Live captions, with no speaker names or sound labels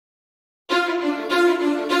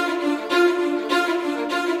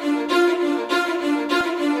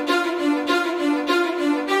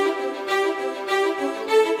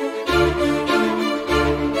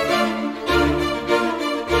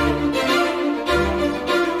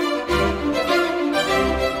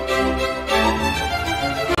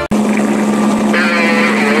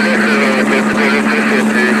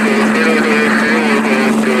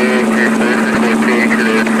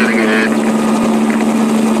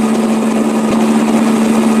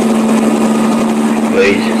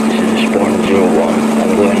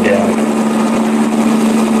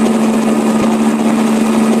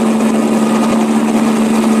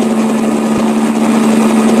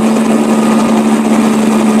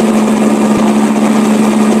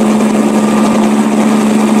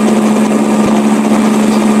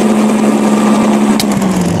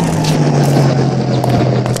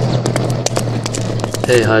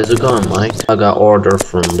how's it going, Mike? I got order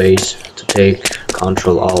from base to take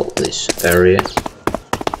control all this area.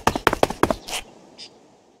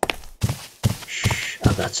 Shh,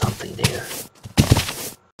 I got something there.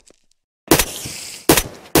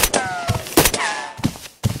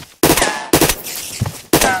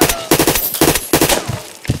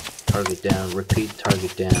 Target down, repeat,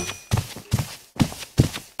 target down.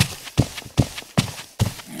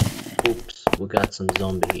 Oops, we got some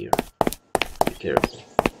zombie here. Be careful.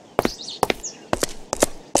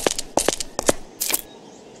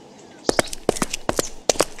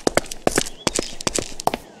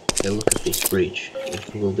 Okay, look at this bridge. If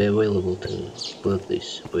it will be available to build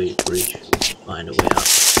this bridge, we can find a way out.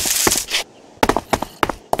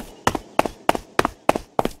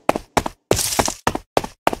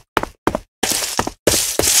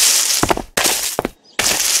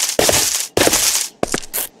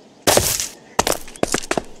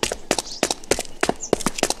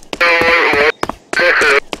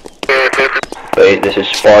 Wait, this is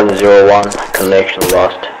Spartan 01, connection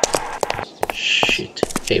lost. Shit.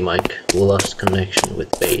 Hey Mike, we lost connection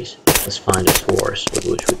with base. Let's find a source with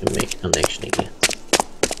which we can make a connection again.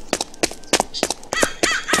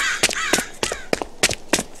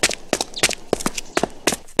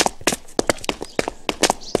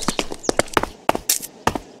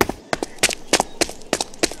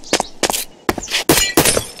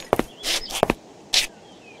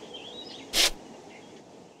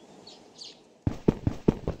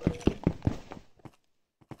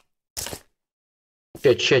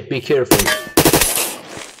 Shit, be careful.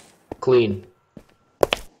 Clean.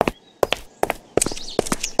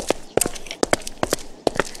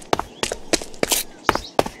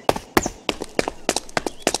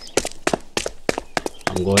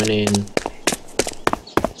 I'm going in.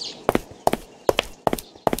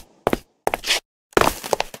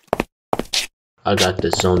 I got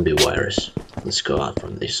the zombie virus. Let's go out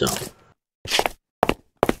from this zone.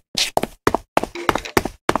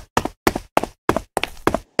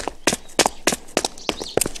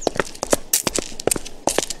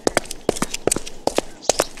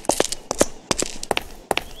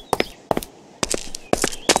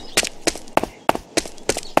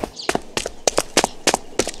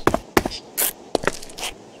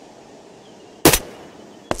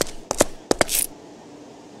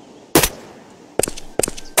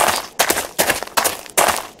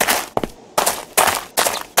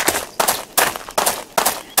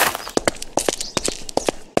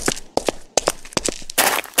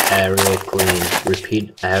 Area clean.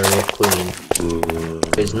 Repeat, area clean.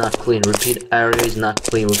 It's not clean. Repeat, area is not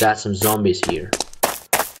clean. We got some zombies here.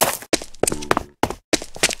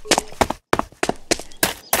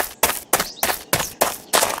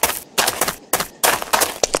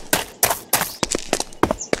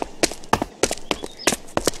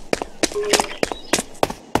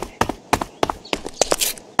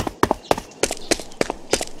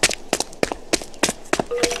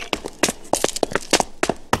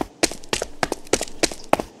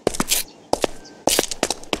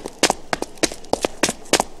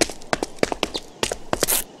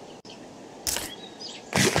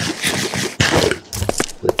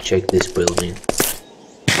 Let's check this building.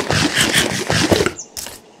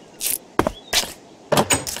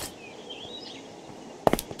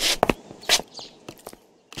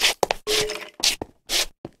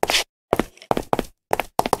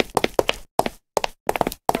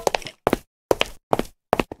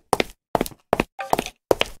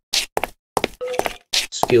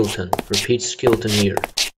 Skeleton. Repeat, skeleton here.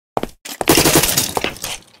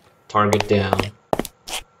 Target down.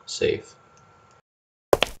 Safe.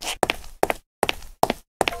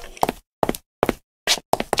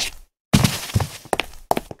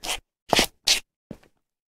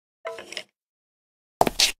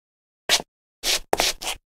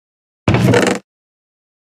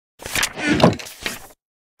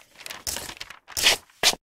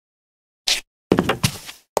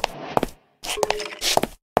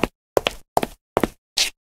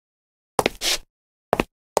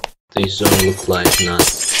 This zone looks like not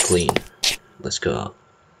clean. Let's go out.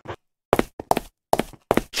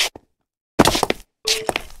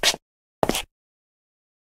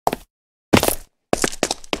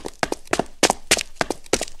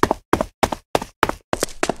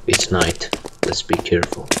 It's night. Let's be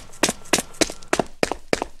careful.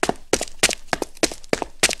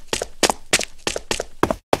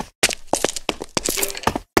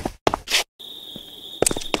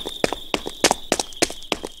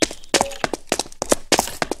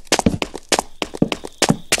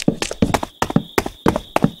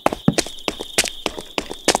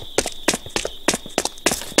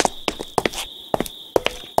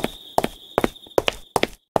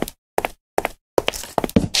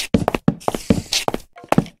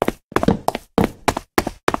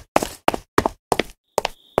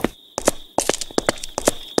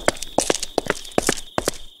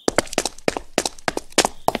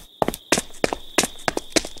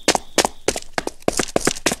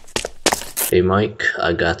 Hey Mike,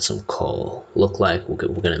 I got some coal. Look like we're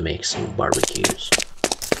gonna make some barbecues.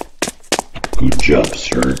 Good job,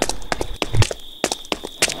 sir.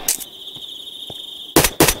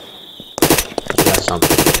 I got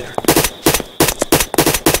something there.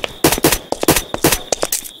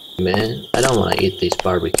 Man, I don't wanna eat this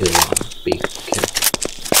barbecue on big kid.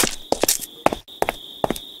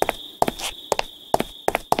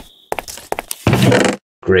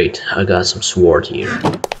 Great, I got some sword here,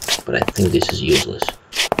 but I think this is useless.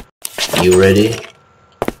 You ready?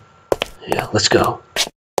 Yeah, let's go.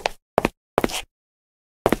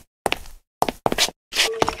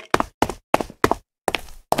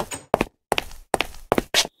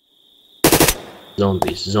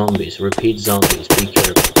 Zombies, repeat zombies, be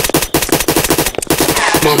careful.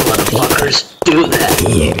 Come on, motherfuckers, do that!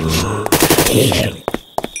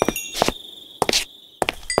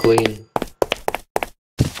 Clean.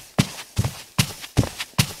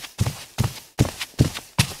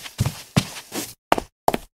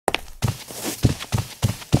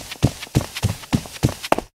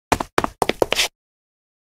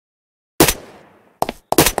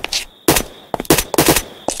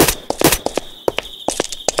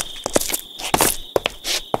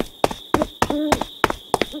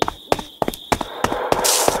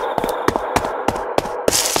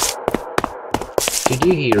 Did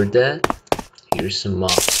you hear that? Here's some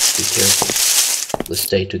mobs. Be careful. Let's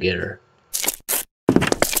stay together.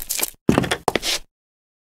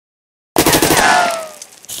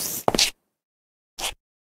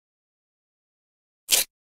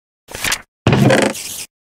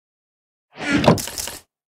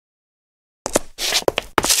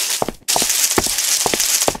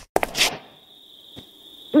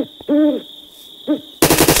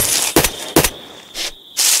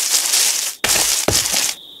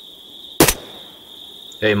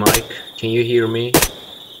 Hey Mike, can you hear me?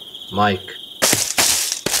 Mike.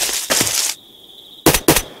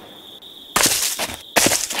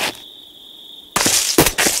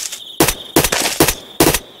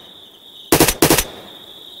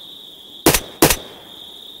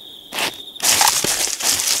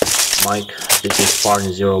 Mike, this is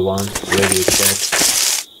Spartan01, radio check.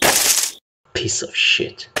 Piece of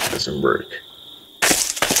shit, doesn't work.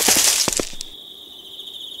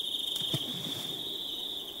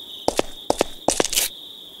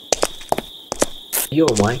 Yo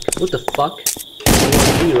Mike, what the fuck?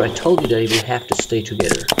 Here, I told you that we have to stay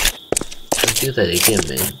together. Don't do that again,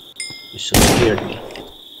 man. You so scared me.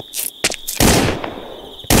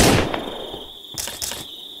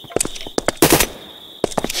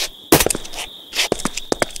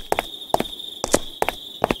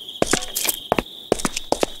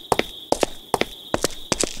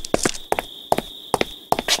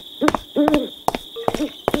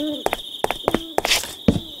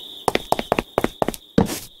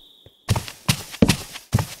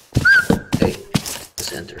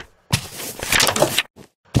 Enter.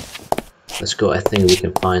 Let's go. I think we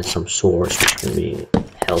can find some source which can be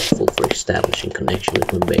helpful for establishing connection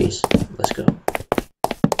with my base. Let's go.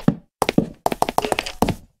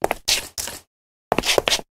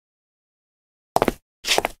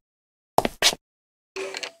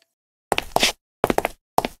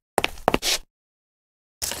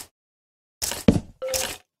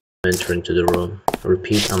 I'm entering to the room. I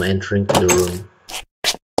repeat, I'm entering to the room.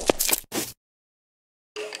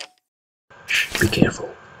 Be careful.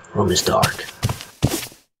 Room is dark.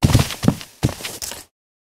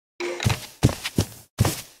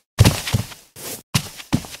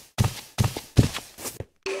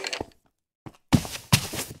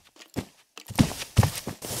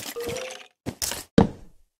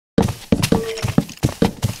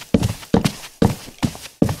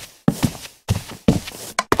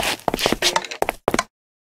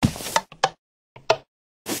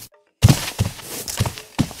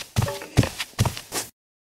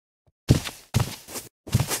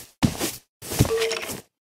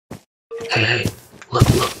 Hey, look,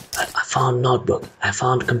 I found a notebook, I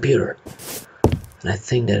found a computer, and I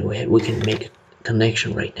think that we can make a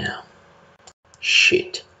connection right now.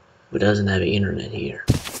 Shit, we doesn't have internet here.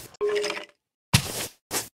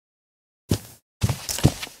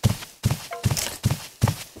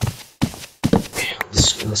 Okay,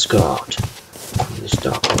 let's go out from this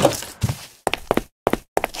dark room.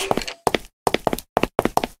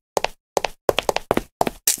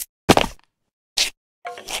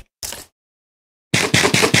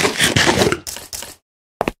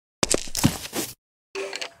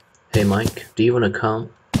 Hey Mike, do you wanna come?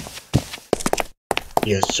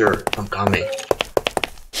 Yes sir, I'm coming.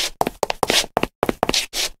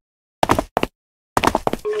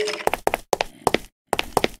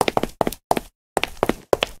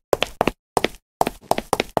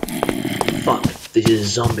 This is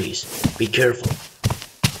zombies. Be careful.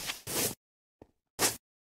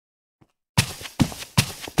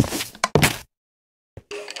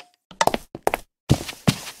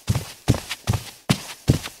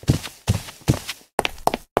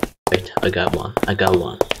 Wait, I got one. I got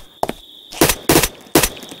one.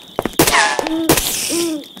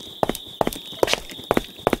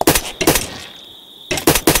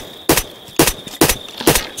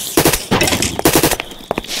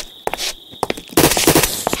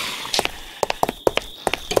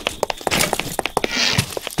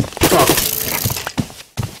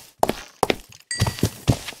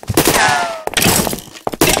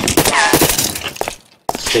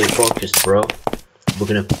 Stay focused, bro. We're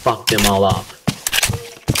gonna fuck them all up.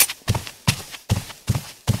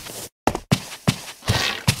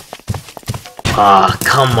 Ah,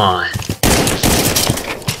 come on.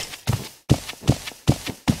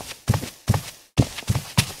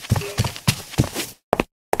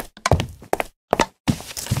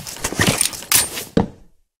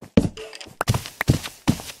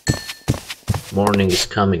 Morning is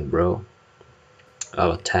coming, bro.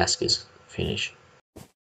 Our task is finished.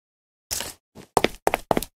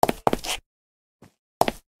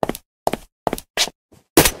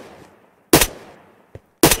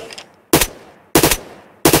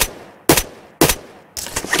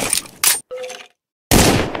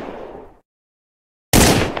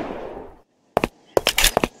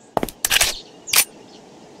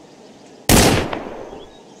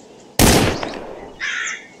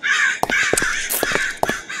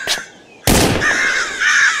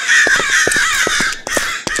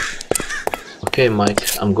 Okay, Mike,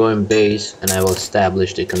 I'm going base and I will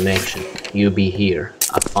establish the connection. You be here.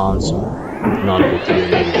 I found some. Not with you,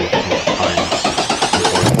 maybe we can find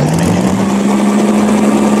important connection.